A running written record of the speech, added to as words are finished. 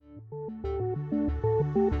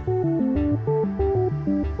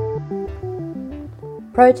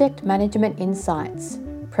Project Management Insights,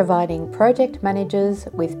 providing project managers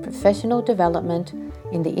with professional development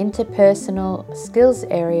in the interpersonal skills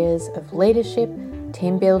areas of leadership,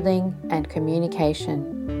 team building, and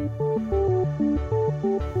communication.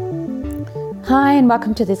 Hi, and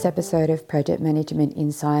welcome to this episode of Project Management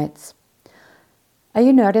Insights. Are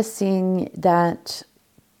you noticing that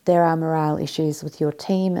there are morale issues with your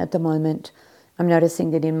team at the moment? I'm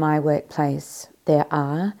noticing that in my workplace there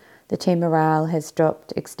are. The team morale has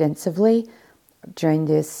dropped extensively during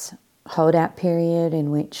this holdout period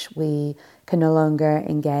in which we can no longer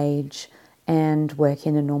engage and work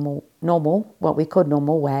in a normal, what we call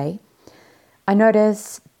normal way. I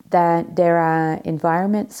notice that there are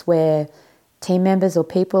environments where team members or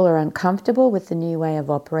people are uncomfortable with the new way of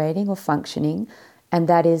operating or functioning, and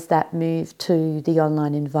that is that move to the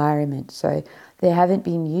online environment. So they haven't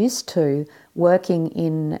been used to working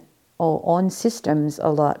in or on systems a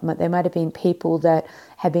lot. There might have been people that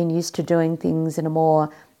have been used to doing things in a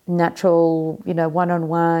more natural,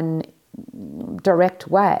 one-on-one, direct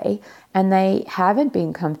way, and they haven't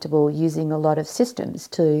been comfortable using a lot of systems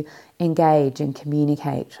to engage and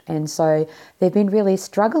communicate. And so they've been really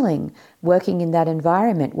struggling working in that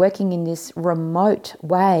environment, working in this remote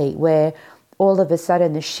way where all of a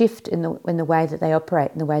sudden the shift in the way that they operate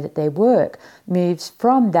and the way that they work moves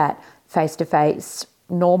from that face-to-face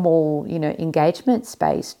normal, engagement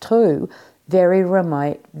space to very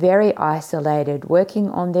remote, very isolated, working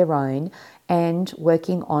on their own and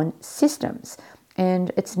working on systems.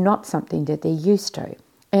 And it's not something that they're used to.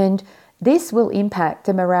 And this will impact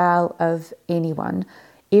the morale of anyone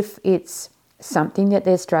if it's something that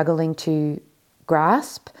they're struggling to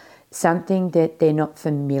grasp, something that they're not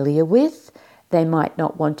familiar with. They might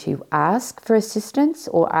not want to ask for assistance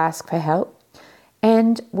or ask for help.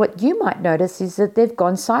 And what you might notice is that they've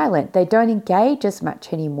gone silent. They don't engage as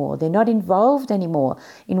much anymore. They're not involved anymore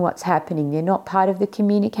in what's happening. They're not part of the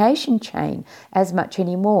communication chain as much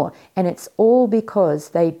anymore. And it's all because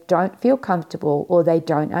they don't feel comfortable or they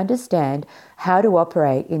don't understand how to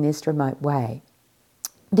operate in this remote way.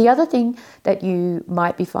 The other thing that you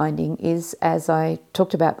might be finding is, as I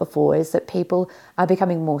talked about before, is that people are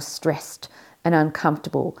becoming more stressed and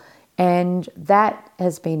uncomfortable. And that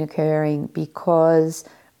has been occurring because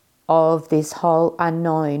of this whole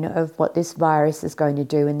unknown of what this virus is going to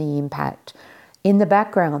do and the impact. In the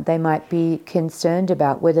background, they might be concerned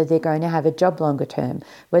about whether they're going to have a job longer term,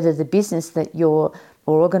 whether the business that or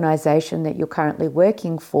organisation that you're currently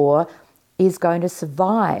working for is going to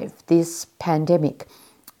survive this pandemic.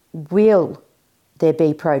 Will there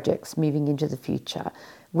be projects moving into the future?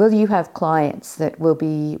 Will you have clients that will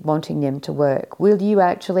be wanting them to work? Will you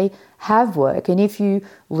actually have work? And if you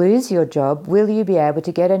lose your job, will you be able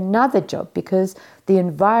to get another job? Because the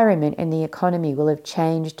environment and the economy will have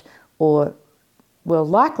changed or will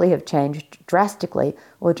likely have changed drastically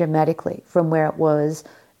or dramatically from where it was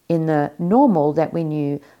in the normal that we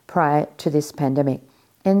knew prior to this pandemic.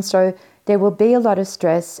 And so there will be a lot of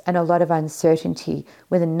stress and a lot of uncertainty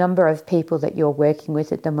with a number of people that you're working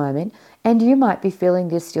with at the moment, and you might be feeling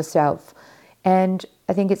this yourself. And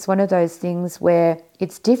I think it's one of those things where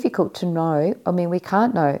it's difficult to know. We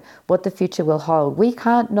can't know what the future will hold. We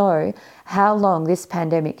can't know how long this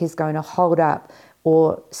pandemic is going to hold up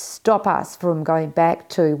or stop us from going back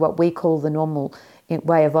to what we call the normal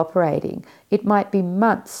way of operating. It might be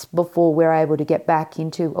months before we're able to get back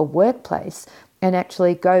into a workplace and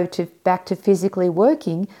actually go back to physically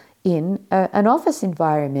working in an office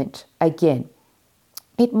environment again.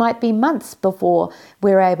 It might be months before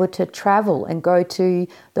we're able to travel and go to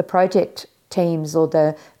the project teams or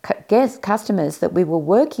the customers that we were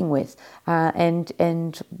working with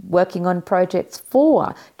and working on projects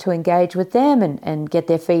for, to engage with them and get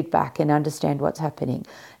their feedback and understand what's happening.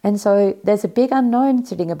 And so there's a big unknown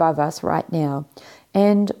sitting above us right now.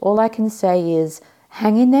 And all I can say is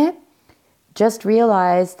hang in there. Just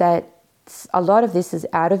realize that a lot of this is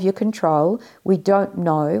out of your control. We don't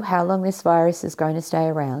know how long this virus is going to stay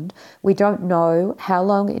around. We don't know how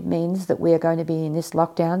long it means that we are going to be in this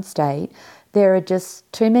lockdown state. There are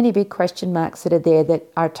just too many big question marks that are there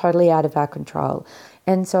that are totally out of our control.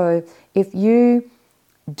 And so if you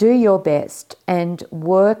do your best and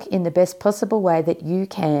work in the best possible way that you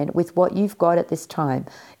can with what you've got at this time,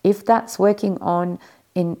 if that's working on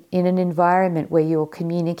in an environment where you're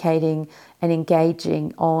communicating and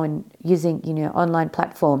engaging on using online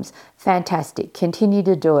platforms, fantastic. Continue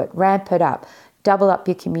to do it. Ramp it up. Double up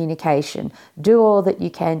your communication. Do all that you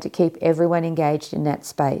can to keep everyone engaged in that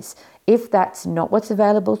space. If that's not what's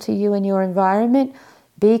available to you in your environment,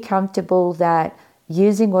 be comfortable that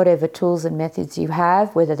using whatever tools and methods you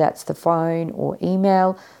have, whether that's the phone or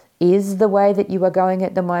email, is the way that you are going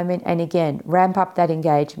at the moment. And again, ramp up that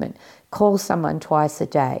engagement. Call someone twice a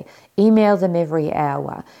day. Email them every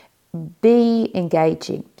hour. Be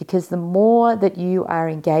engaging, because the more that you are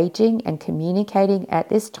engaging and communicating at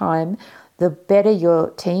this time, the better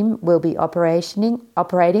your team will be operating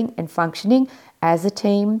and functioning as a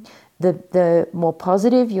team. The more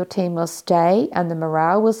positive your team will stay, and the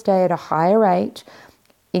morale will stay at a higher rate.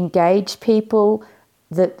 Engage people.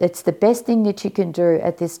 It's the best thing that you can do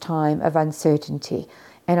at this time of uncertainty.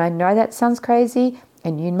 And I know that sounds crazy,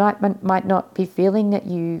 and you might not be feeling that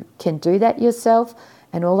you can do that yourself.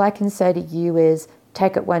 And all I can say to you is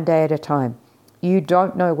take it one day at a time. You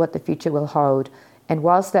don't know what the future will hold. And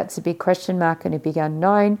whilst that's a big question mark and a big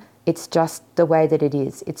unknown, it's just the way that it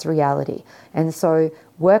is. It's reality. And so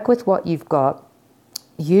work with what you've got,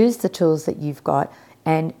 use the tools that you've got,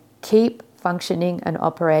 and keep functioning and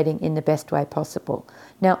operating in the best way possible.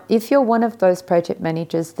 Now, if you're one of those project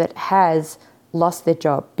managers that has lost their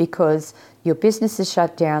job because your business is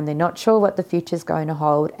shut down, they're not sure what the future is going to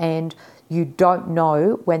hold, and you don't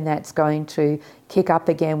know when that's going to kick up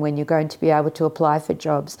again, when you're going to be able to apply for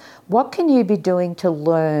jobs, what can you be doing to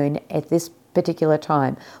learn at this particular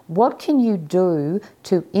time? What can you do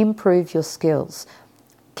to improve your skills?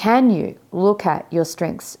 Can you look at your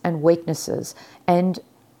strengths and weaknesses? And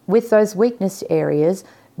with those weakness areas,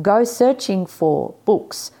 go searching for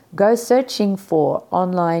books, go searching for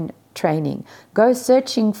online training, go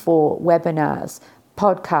searching for webinars,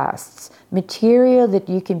 podcasts, material that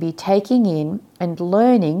you can be taking in and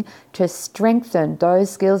learning to strengthen those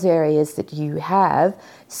skills areas that you have,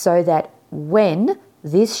 so that when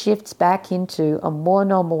this shifts back into a more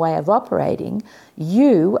normal way of operating,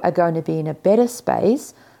 you are going to be in a better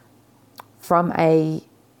space from a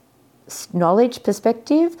knowledge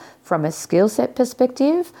perspective, from a skill set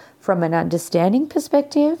perspective, from an understanding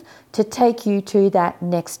perspective, to take you to that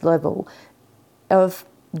next level of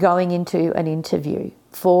going into an interview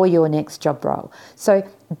for your next job role. So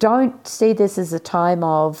don't see this as a time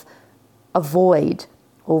of avoid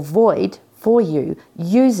or void for you.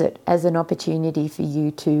 Use it as an opportunity for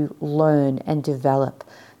you to learn and develop.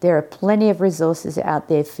 There are plenty of resources out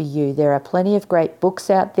there for you. There are plenty of great books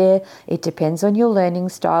out there. It depends on your learning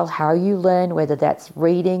style, how you learn, whether that's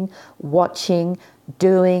reading, watching,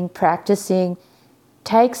 doing, practicing.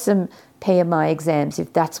 Take some PMI exams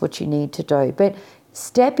if that's what you need to do. But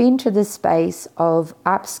step into the space of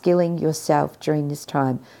upskilling yourself during this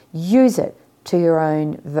time. Use it for your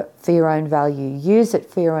own value. Use it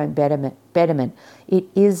for your own betterment. It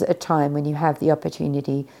is a time when you have the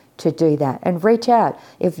opportunity to do that. And reach out.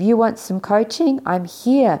 If you want some coaching, I'm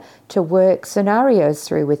here to work scenarios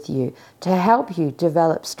through with you to help you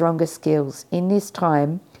develop stronger skills in this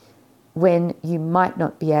time when you might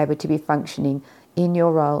not be able to be functioning in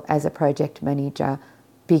your role as a project manager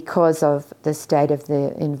because of the state of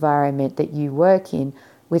the environment that you work in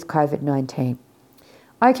with COVID-19.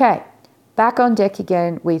 Okay, back on deck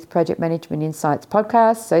again with Project Management Insights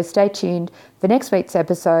podcast. So stay tuned for next week's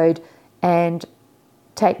episode and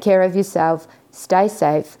take care of yourself, stay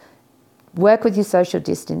safe, work with your social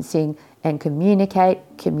distancing, and communicate.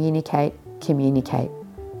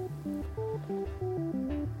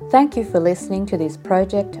 Thank you for listening to this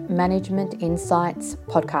Project Management Insights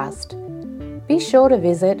podcast. Be sure to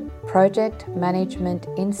visit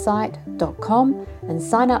projectmanagementinsight.com and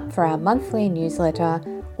sign up for our monthly newsletter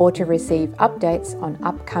or to receive updates on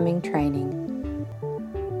upcoming training.